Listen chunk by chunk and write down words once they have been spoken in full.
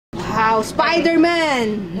Wow,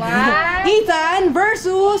 Spider-Man. Ethan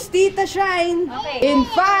versus Tita Shine. Okay. In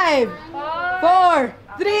 5, 4,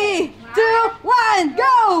 3, 2, 1,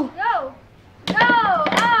 go! Go! Go!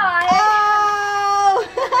 Oh!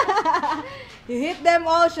 You hit them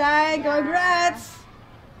all, Shine. Congrats.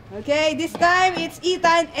 Okay, this time it's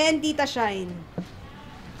Ethan and Tita Shine.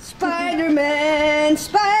 Spider-Man,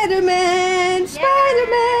 Spider-Man,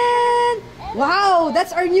 Spider-Man. Wow,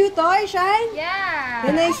 that's our new toy, Shine. Yeah.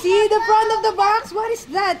 Can I see the front of the box? What is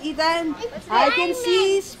that, Ethan? I can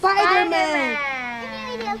see Spider-Man.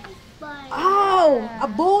 Oh, a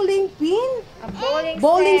bowling pin? A bowling,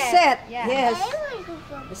 Bowling set. Yeah. Yes.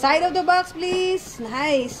 The side of the box, please.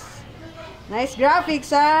 Nice. Nice graphics,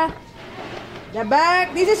 huh? The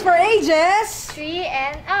back. This is for ages. 3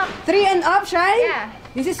 and up. 3 and up, Shine? Yeah.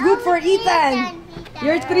 This is good for Ethan.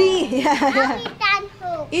 You're 3. Yeah.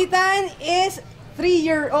 Ethan is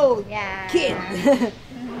 3-year-old kid.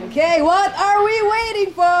 Okay, what are we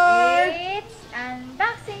waiting for? It's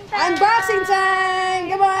unboxing time. Unboxing time.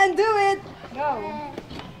 Come on, do it. Go.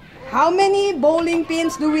 How many bowling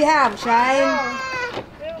pins do we have, Shine?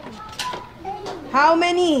 How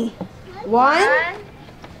many? 1,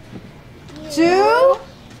 2,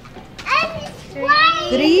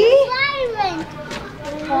 3,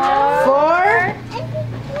 4,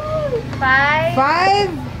 5,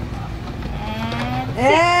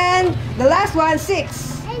 and the last one,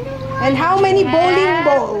 6. And how many bowling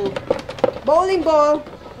ball? Bowling ball.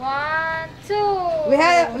 1, 2.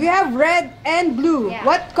 We have red and blue. Yeah.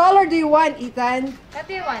 What color do you want, Ethan? What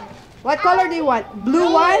do you want? What color do you want?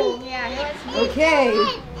 Blue one? Yeah, he wants blue. Okay.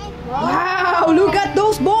 Wow, look at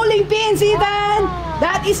those bowling pins, Ethan.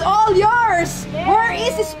 That is all yours. Where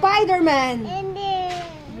is the Spider-Man?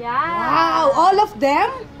 Yeah. Wow, all of them?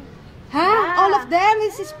 Huh? Yeah. All of them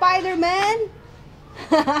is Spider-Man?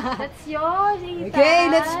 That's yours, Ethan. Okay,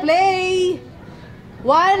 let's play.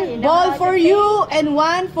 One ball for you and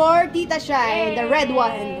one for Tita Shine, the red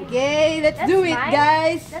one. Okay, let's do it,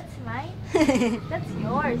 guys. That's mine. That's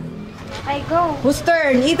yours. Okay, go. Whose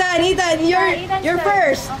turn? Ethan, you're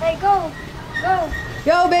first. Okay, go. Go.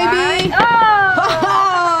 Go, baby.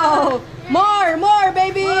 Oh! Wow. More,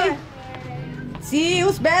 baby. More. See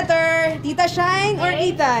who's better, Tita Shine or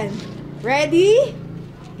Ethan? Ready?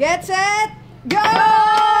 Get set, go!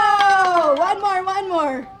 One more. One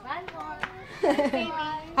more. Baby.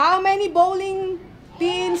 How many bowling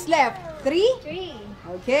pins left? 3? 3.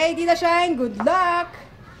 Okay, Tita Shine, good luck.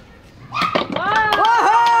 Wow!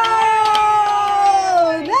 Wow!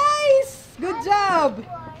 Nice! Good job.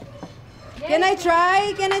 Can I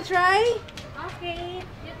try? Okay,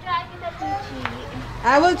 you try with the Gucci.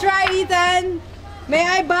 I will try, Ethan. May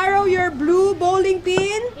I borrow your blue bowling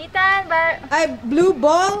pin? Ethan, Blue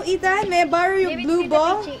ball, Ethan? May I borrow your give it blue to the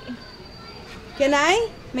ball? Gucci. Can I?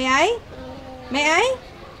 May I? May I?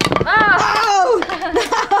 Oh!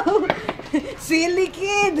 No! Silly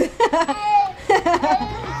kid!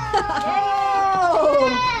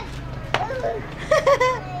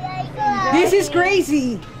 This is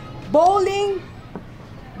crazy. Bowling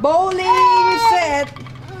set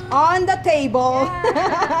on the table.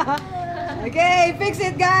 Okay, fix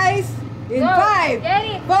it, guys. In Go. 5, Get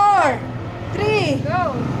it. 4, 3.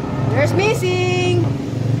 Go. There's missing.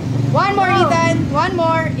 One more, Go. Ethan. One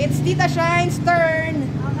more. It's Tita Shine's turn.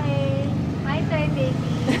 Okay. My turn, baby.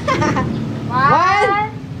 1,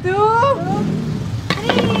 2,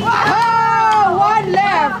 3. wow! One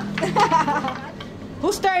left.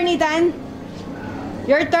 Whose turn, Ethan?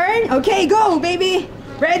 Your turn? Okay, go, baby.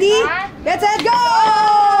 Ready? Get set, go!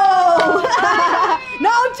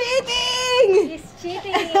 No cheating! He's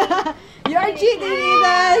cheating. You're cheating,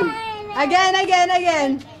 Ethan.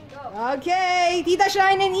 Again. Okay, Tita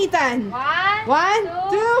Shine and Ethan. 1,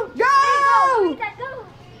 2, go! Ethan, go.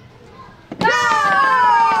 Go!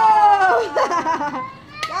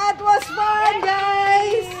 That was fun,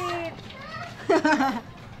 guys.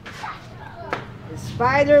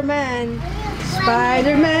 Spider-Man.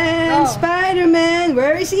 Spider-Man.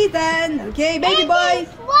 Where is Ethan? Okay, baby boy.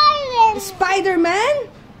 Spider-Man?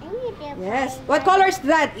 Yes. What color is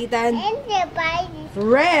that, Ethan?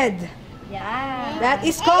 Red. Yeah. That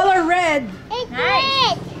is color red.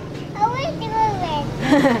 Nice.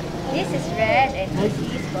 This is red and this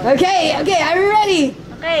is blue. Okay, are you ready?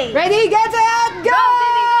 Okay. Ready, get set, go!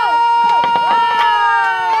 baby, go!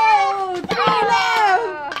 Go! 3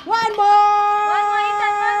 left. One more.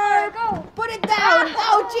 Ethan, one more. Go. Put it down.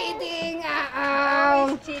 No cheating.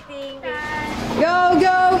 He's cheating. Go,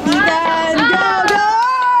 Ethan. Go.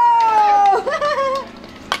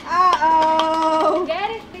 Uh-oh. Get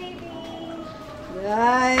it, baby.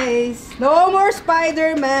 Nice. No more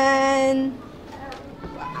Spider-Man.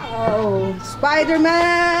 Wow.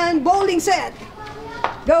 Spider-Man bowling set.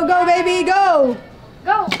 Go, go, baby, go.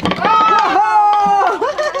 Go. Whoa!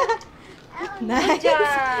 Nice. Good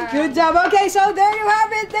job. Good job. Okay, so there you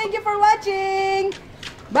have it. Thank you for watching.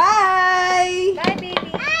 Bye. Bye,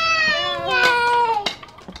 baby. Bye.